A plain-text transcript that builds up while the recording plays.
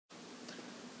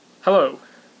Hello,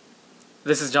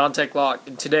 this is John Tech Lock,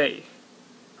 and today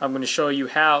I'm going to show you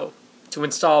how to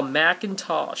install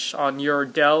Macintosh on your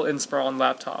Dell Inspiron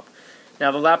laptop.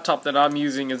 Now the laptop that I'm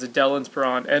using is a Dell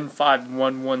Inspiron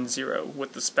N5110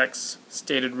 with the specs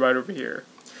stated right over here.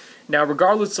 Now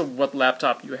regardless of what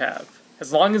laptop you have,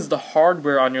 as long as the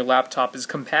hardware on your laptop is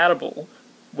compatible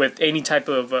with any type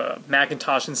of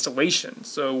Macintosh installation,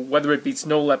 so whether it be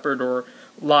Snow Leopard or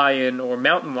Lion or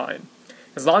Mountain Lion,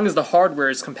 as long as the hardware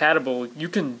is compatible, you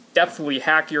can definitely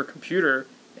hack your computer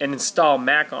and install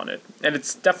Mac on it. And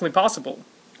it's definitely possible.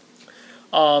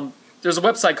 There's a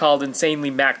website called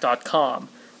InsanelyMac.com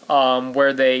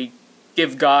where they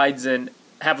give guides and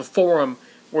have a forum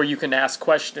where you can ask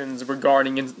questions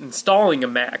regarding installing a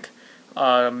Mac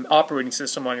operating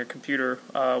system on your computer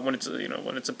when it's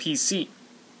a PC.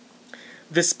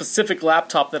 This specific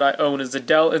laptop that I own is a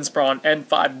Dell Inspiron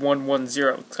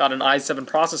N5110. It's got an i7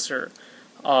 processor.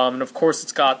 And of course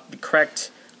it's got the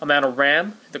correct amount of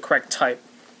RAM, the correct type,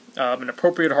 an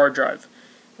appropriate hard drive,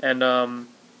 and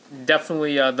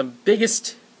definitely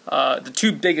the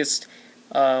two biggest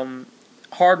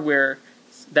hardware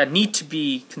that need to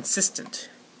be consistent.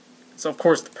 So of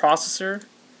course the processor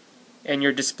and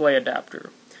your display adapter.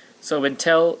 So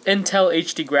Intel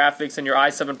HD graphics and your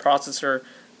i7 processor,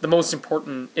 the most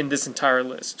important in this entire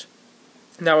list.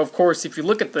 Now of course if you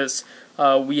look at this,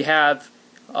 we have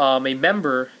a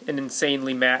member in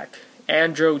Insanely Mac,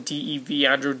 Andrew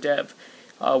Dev.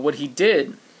 What he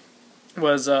did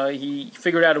was he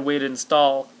figured out a way to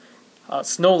install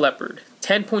Snow Leopard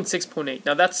 10.6.8.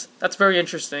 Now that's very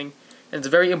interesting, and it's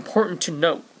very important to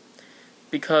note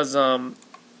because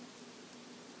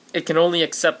it can only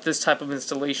accept this type of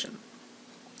installation.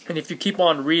 And if you keep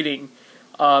on reading,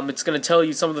 it's going to tell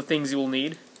you some of the things you will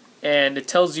need, and it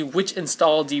tells you which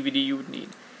install DVD you would need.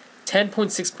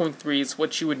 10.6.3 is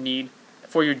what you would need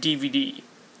for your DVD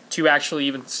to actually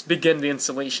even begin the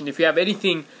installation. If you have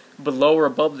anything below or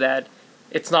above that,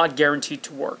 it's not guaranteed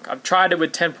to work. I've tried it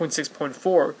with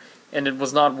 10.6.4 and it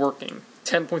was not working.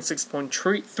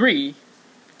 10.6.3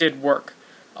 did work.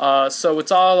 So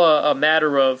it's all a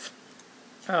matter of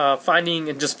finding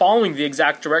and just following the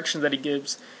exact direction that he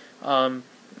gives,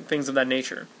 things of that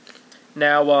nature.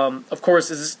 Now, of course,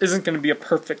 this isn't going to be a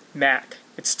perfect Mac.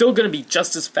 It's still going to be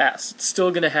just as fast. It's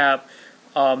still going to have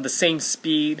the same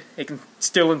speed. It can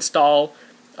still install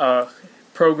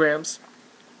programs.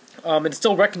 It's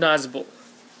still recognizable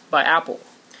by Apple.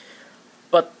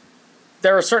 But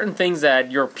there are certain things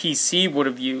that your PC would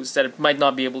have used that it might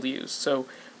not be able to use. So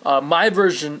my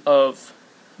version of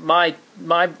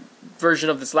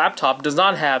this laptop does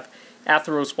not have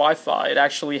Atheros Wi-Fi. It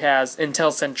actually has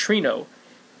Intel Centrino,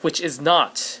 which is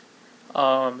not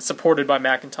supported by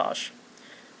Macintosh.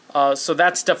 So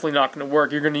that's definitely not going to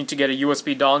work. You're going to need to get a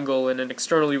USB dongle and an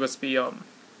external USB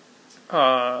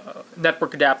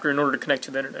network adapter in order to connect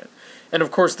to the internet. And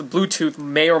of course the Bluetooth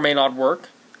may or may not work.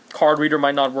 Card reader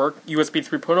might not work. USB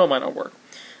 3.0 might not work.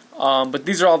 But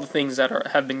these are all the things that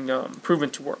have been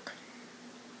proven to work.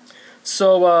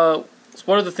 So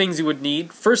what are the things you would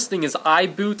need? First thing is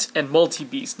iBoot and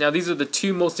Multibeast. Now these are the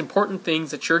two most important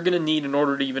things that you're going to need in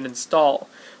order to even install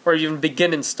or even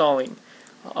begin installing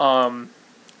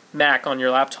Mac on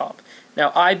your laptop.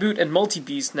 Now iBoot and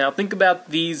Multibeast, now think about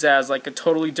these as like a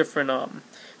totally different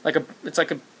it's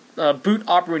like a boot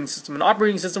operating system, an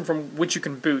operating system from which you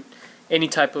can boot any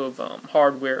type of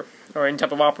hardware or any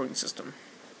type of operating system,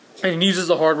 and it uses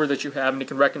the hardware that you have and it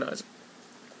can recognize it.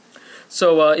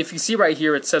 So if you see right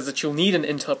here, it says that you'll need an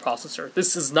Intel processor.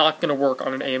 This is not going to work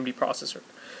on an AMD processor.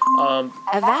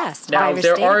 A vast now virus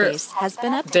database has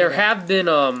been updated. There have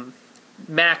been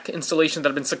Mac installations that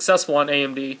have been successful on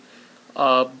AMD,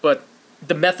 but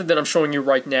the method that I'm showing you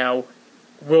right now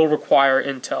will require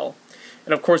Intel.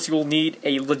 And of course you will need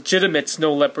a legitimate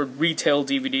Snow Leopard retail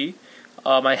DVD.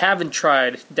 I haven't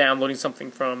tried downloading something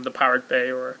from the Pirate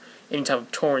Bay or any type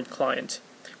of torrent client,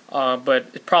 but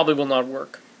it probably will not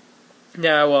work.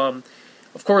 Now,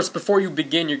 of course, before you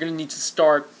begin, you're going to need to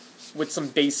start with some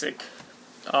basic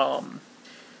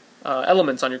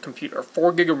elements on your computer.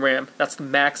 4 GB of RAM, that's the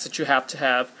max that you have to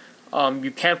have.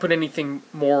 You can't put anything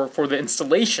more for the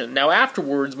installation. Now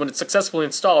afterwards, when it's successfully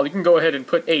installed, you can go ahead and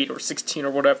put 8 or 16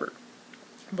 or whatever.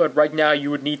 But right now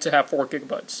you would need to have 4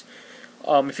 GB.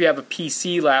 If you have a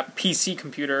PC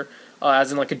computer, as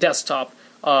in like a desktop,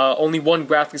 only one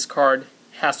graphics card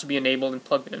has to be enabled and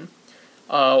plugged in.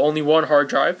 Only one hard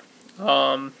drive.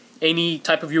 Any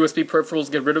type of USB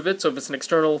peripherals, get rid of it. So if it's an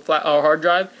external hard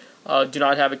drive, do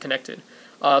not have it connected.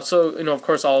 So, of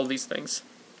course, all of these things.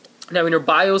 Now, in your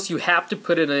BIOS, you have to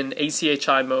put it in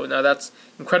ACHI mode. Now, that's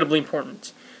incredibly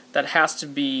important. That has to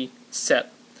be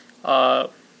set.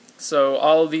 So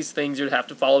all of these things you'd have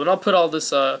to follow, and I'll put all these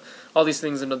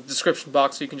things in the description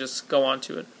box so you can just go on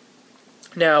to it.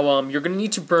 Now you're going to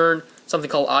need to burn something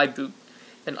called iBoot,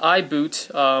 and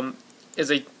iBoot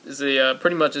is a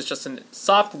pretty much is just a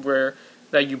software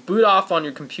that you boot off on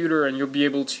your computer, and you'll be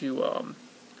able to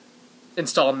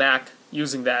install Mac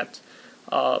using that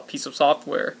piece of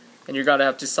software. And you're gonna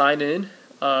have to sign in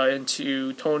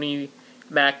into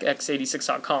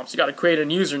TonyMacOSX.com. So you got to create a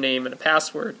username and a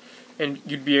password, and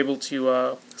you'd be able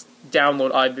to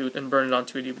download iBoot and burn it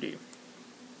onto a DVD.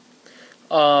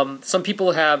 Some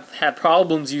people have had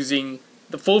problems using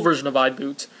the full version of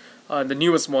iBoot, the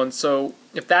newest one. So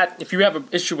if you have an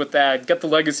issue with that, get the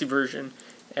legacy version,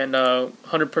 and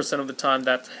 100% of the time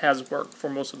that has worked for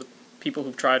most of the people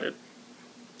who've tried it.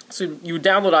 So you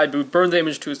download iBoot, burn the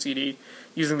image to a CD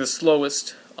using the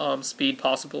slowest speed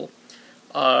possible.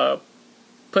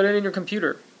 Put it in your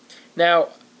computer. Now,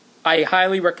 I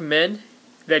highly recommend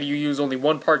that you use only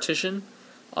one partition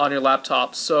on your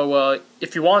laptop. So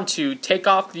if you want to, take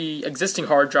off the existing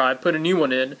hard drive, put a new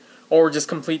one in, or just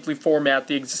completely format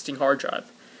the existing hard drive.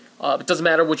 It doesn't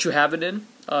matter what you have it in.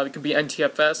 It could be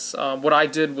NTFS. What I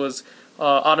did was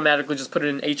automatically just put it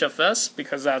in HFS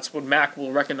because that's what Mac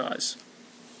will recognize.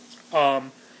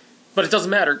 But it doesn't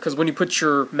matter because when you put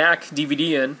your Mac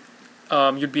DVD in,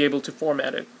 you'd be able to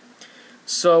format it.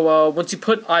 So once you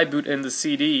put iBoot in the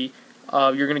CD,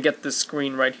 you're going to get this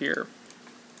screen right here.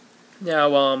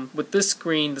 Now with this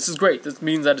screen, this is great. This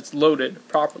means that it's loaded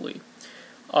properly.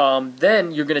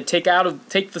 Then you're going to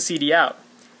take the CD out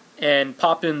and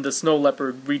pop in the Snow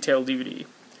Leopard retail DVD.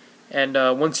 And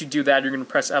once you do that, you're going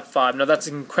to press F5. Now that's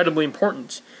incredibly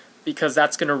important because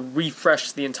that's going to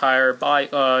refresh the entire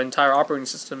operating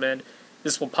system, and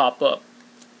this will pop up.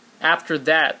 After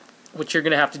that, what you're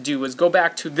going to have to do is go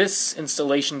back to this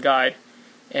installation guide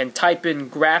and type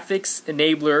in graphics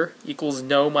enabler equals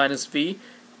no minus V.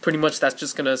 Pretty much that's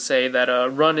just going to say that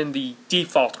run in the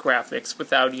default graphics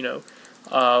without,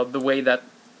 the way that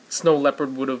Snow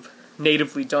Leopard would have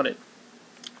natively done it.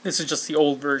 This is just the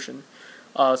old version.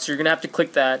 So you're going to have to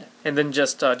click that and then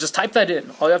just type that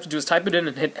in. All you have to do is type it in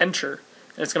and hit enter,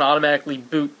 and it's going to automatically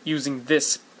boot using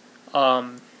this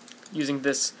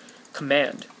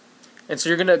command. And so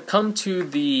you're going to come to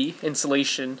the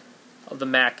installation of the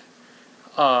Mac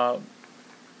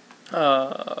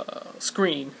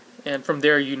screen, and from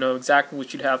there you know exactly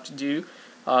what you'd have to do.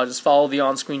 Just follow the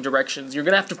on-screen directions. You're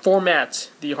going to have to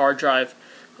format the hard drive,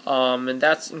 and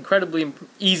that's incredibly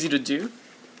easy to do.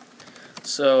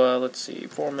 So let's see,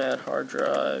 format hard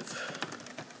drive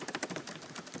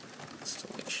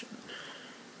installation.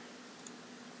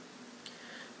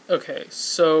 Okay,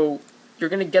 so you're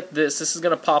going to get this. This is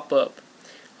going to pop up.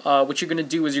 What you're going to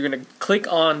do is you're going to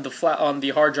click on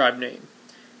the hard drive name.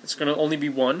 It's going to only be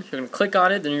one. You're going to click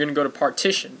on it, then you're going to go to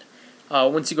partition.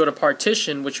 Once you go to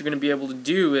partition, what you're going to be able to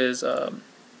do is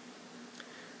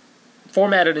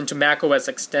format it into macOS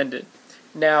Extended.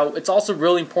 Now, it's also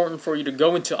really important for you to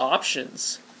go into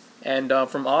options, and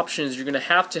from options, you're going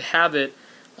to have it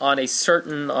on a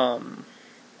certain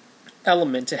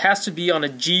element. It has to be on a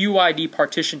GUID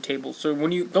partition table. So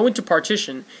when you go into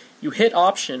partition, you hit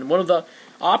option. One of the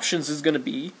options is going to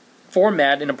be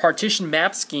format in a partition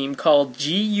map scheme called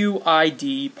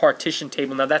GUID partition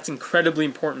table. Now, that's incredibly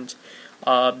important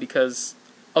because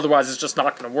otherwise it's just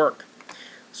not going to work.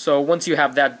 So once you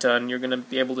have that done, you're going to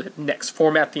be able to hit next,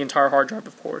 format the entire hard drive,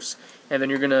 of course, and then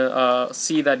you're going to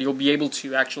see that you'll be able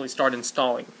to actually start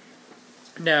installing.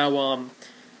 Now,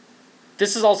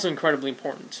 this is also incredibly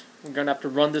important. We're going to have to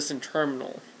run this in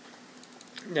terminal.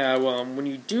 Now, when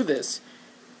you do this,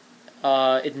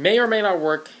 it may or may not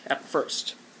work at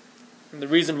first. And the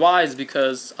reason why is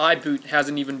because iBoot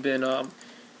hasn't even been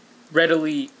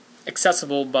readily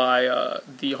accessible by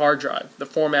the hard drive, the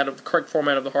correct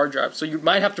format of the hard drive. So you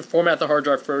might have to format the hard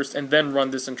drive first and then run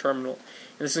this in terminal.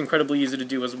 And this is incredibly easy to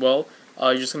do as well.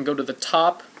 You're just going to go to the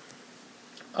top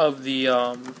of the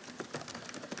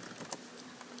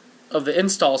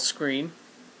install screen,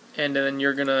 and then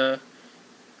you're going to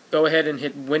go ahead and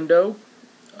hit Window,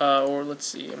 or let's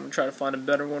see, I'm going to try to find a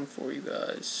better one for you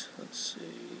guys. Let's see.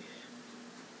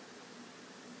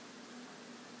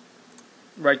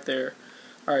 Right there.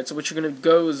 Alright, so what you're going to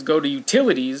go is go to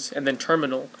Utilities and then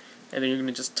Terminal, and then you're going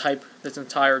to just type this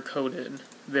entire code in.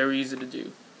 Very easy to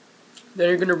do. Then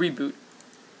you're going to reboot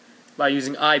by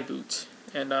using iBoot,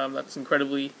 and that's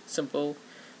incredibly simple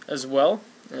as well.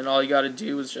 And all you got to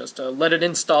do is just let it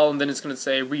install, and then it's going to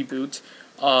say reboot.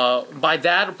 By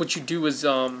that, what you do is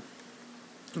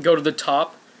go to the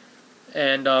top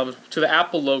and to the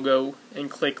Apple logo and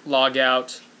click log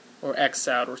out or X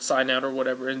out or sign out or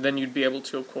whatever, and then you'd be able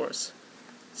to, of course,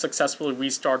 successfully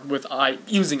restart with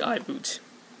using iBoot.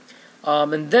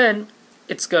 And then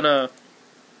it's gonna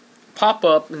pop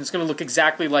up and it's gonna look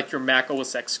exactly like your Mac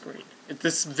OS X screen.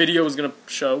 This video is gonna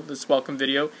show this welcome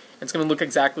video. It's gonna look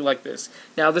exactly like this.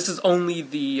 Now this is only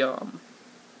the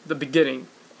beginning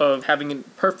of having a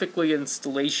perfect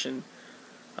installation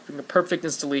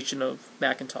of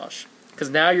Macintosh. Because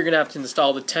now you're gonna have to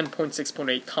install the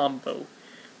 10.6.8 combo,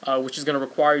 which is gonna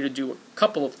require you to do a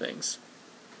couple of things.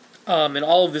 And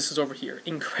all of this is over here.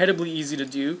 Incredibly easy to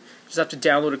do. You just have to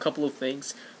download a couple of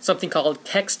things. Something called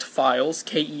text files,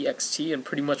 K-E-X-T, and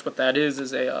pretty much what that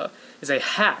is a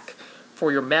hack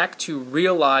for your Mac to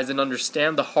realize and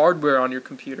understand the hardware on your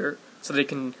computer so they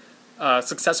can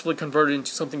successfully convert it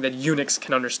into something that Unix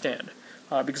can understand.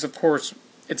 Because of course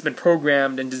it's been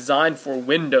programmed and designed for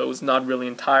Windows, not really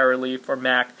entirely for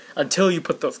Mac, until you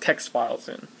put those text files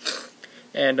in.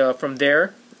 And from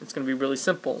there, it's going to be really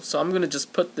simple. So I'm going to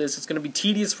just put this. It's going to be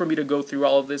tedious for me to go through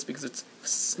all of this because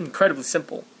it's incredibly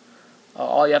simple.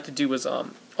 All you have to do is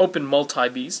open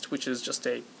Multibeast, which is just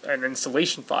an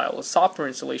installation file, a software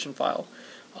installation file.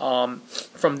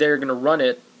 From there, you're going to run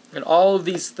it, and all of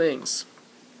these things,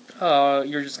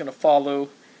 you're just going to follow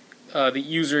the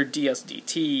user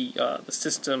DSDT, the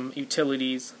system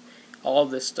utilities, all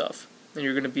of this stuff, and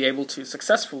you're going to be able to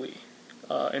successfully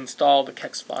install the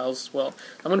text files as well.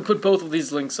 I'm going to put both of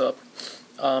these links up.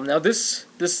 Now this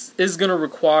is going to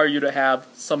require you to have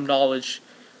some knowledge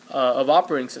of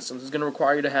operating systems. It's going to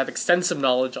require you to have extensive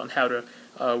knowledge on how to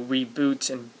reboot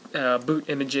and boot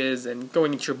images and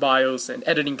going into your BIOS and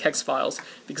editing text files,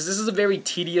 because this is a very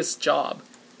tedious job.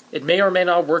 It may or may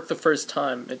not work the first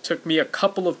time. It took me a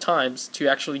couple of times to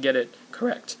actually get it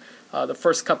correct. The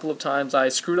first couple of times I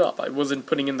screwed up. I wasn't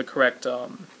putting in the correct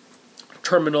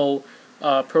terminal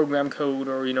program code,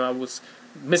 or I was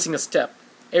missing a step.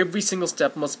 Every single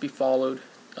step must be followed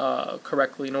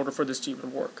correctly in order for this to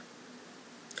even work.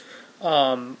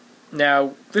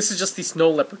 Now, this is just the Snow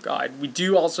Leopard guide. We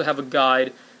do also have a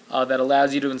guide that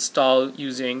allows you to install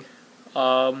using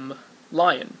Mountain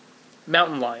Lion.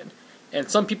 And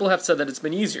some people have said that it's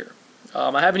been easier.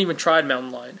 I haven't even tried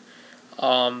Mountain Lion,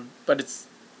 but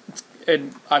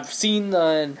and I've seen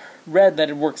and read that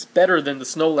it works better than the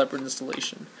Snow Leopard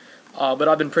installation. But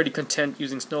I've been pretty content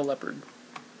using Snow Leopard.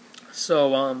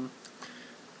 So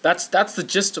that's the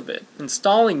gist of it.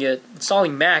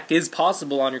 Installing Mac is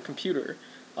possible on your computer.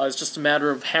 It's just a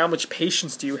matter of how much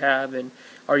patience do you have, and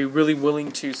are you really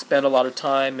willing to spend a lot of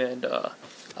time and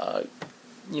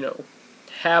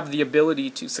have the ability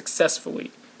to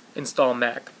successfully install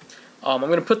Mac. I'm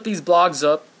going to put these blogs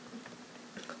up,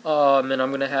 and I'm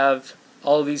going to have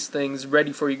all of these things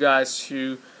ready for you guys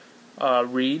to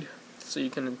read, so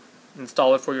you can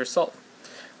install it for yourself.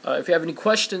 If you have any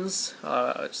questions,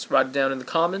 just write it down in the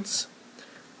comments.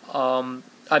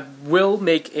 I will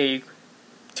make a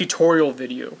tutorial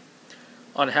video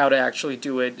on how to actually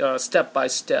do it step by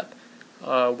step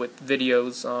with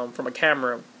videos from a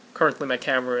camera. Currently my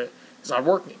camera is not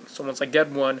working, so once I get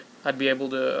one, I'd be able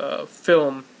to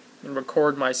film and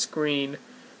record my screen,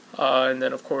 and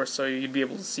then of course so you'd be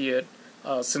able to see it.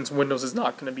 Since Windows is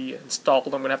not going to be installed,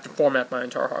 I'm going to have to format my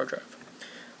entire hard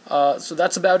drive. So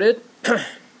that's about it.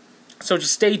 So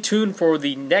just stay tuned for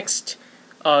the next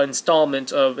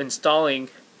installment of installing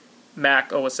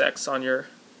Mac OS X on your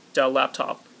Dell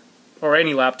laptop, or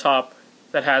any laptop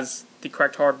that has the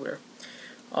correct hardware.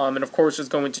 And of course just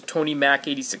go into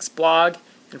TonyMac86 blog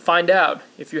and find out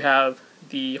if you have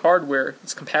the hardware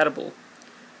that's compatible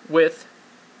with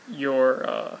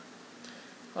your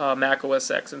Mac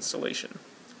OS X installation.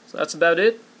 So that's about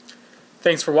it.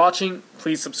 Thanks for watching.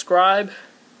 Please subscribe,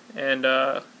 and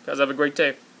guys, have a great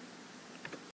day.